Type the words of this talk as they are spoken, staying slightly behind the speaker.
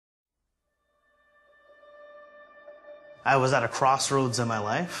I was at a crossroads in my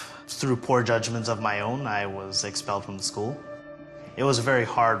life. Through poor judgments of my own, I was expelled from the school. It was a very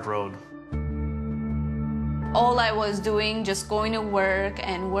hard road. All I was doing, just going to work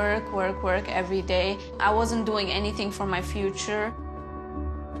and work every day. I wasn't doing anything for my future.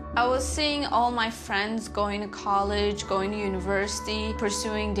 I was seeing all my friends going to college, going to university,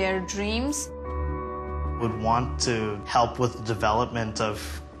 pursuing their dreams. Would want to help with the development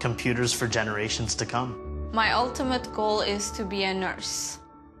of computers for generations to come. My ultimate goal is to be a nurse.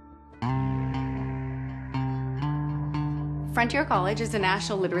 Frontier College is a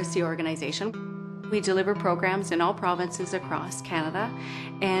national literacy organization. We deliver programs in all provinces across Canada,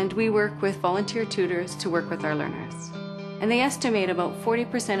 and we work with volunteer tutors to work with our learners. And they estimate about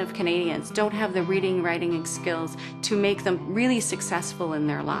 40% of Canadians don't have the reading, writing, and skills to make them really successful in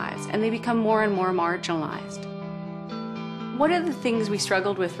their lives, and they become more and more marginalized. One of the things we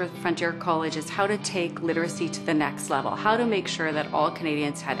struggled with Frontier College is how to take literacy to the next level, how to make sure that all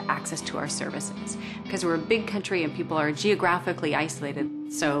Canadians had access to our services. Because we're a big country and people are geographically isolated.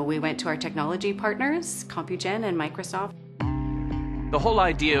 So we went to our technology partners, CompuGen and Microsoft. The whole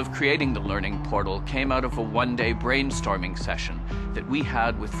idea of creating the Learning Portal came out of a one-day brainstorming session that we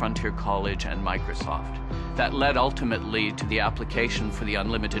had with Frontier College and Microsoft. That led ultimately to the application for the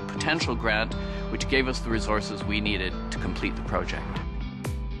Unlimited Potential Grant, which gave us the resources we needed to complete the project.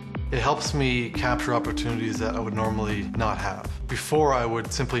 It helps me capture opportunities that I would normally not have. Before, I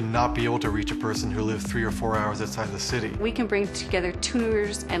would simply not be able to reach a person who lived 3 or 4 hours outside the city. We can bring together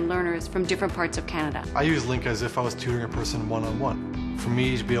tutors and learners from different parts of Canada. I use Link as if I was tutoring a person one-on-one. For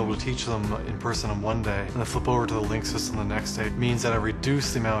me to be able to teach them in person on one day and then flip over to the Link system the next day means that I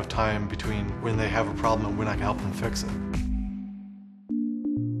reduce the amount of time between when they have a problem and when I can help them fix it.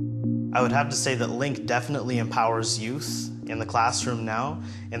 I would have to say that Link definitely empowers youth in the classroom now,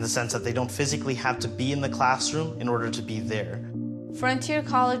 in the sense that they don't physically have to be in the classroom in order to be there. Frontier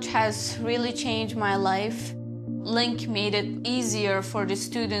College has really changed my life. Link made it easier for the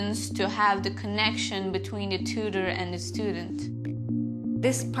students to have the connection between the tutor and the student.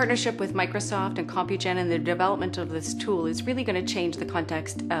 This partnership with Microsoft and CompuGen and the development of this tool is really going to change the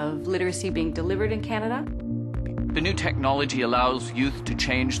context of literacy being delivered in Canada. The new technology allows youth to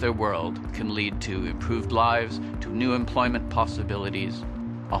change their world, can lead to improved lives, to new employment possibilities,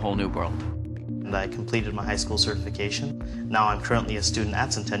 a whole new world. And I completed my high school certification. Now I'm currently a student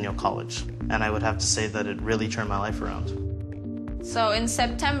at Centennial College, and I would have to say that it really turned my life around. So in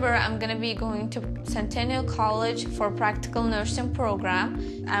September, I'm going to be going to Centennial College for a practical nursing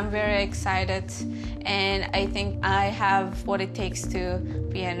program. I'm very excited, and I think I have what it takes to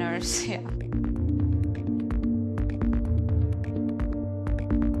be a nurse. Yeah.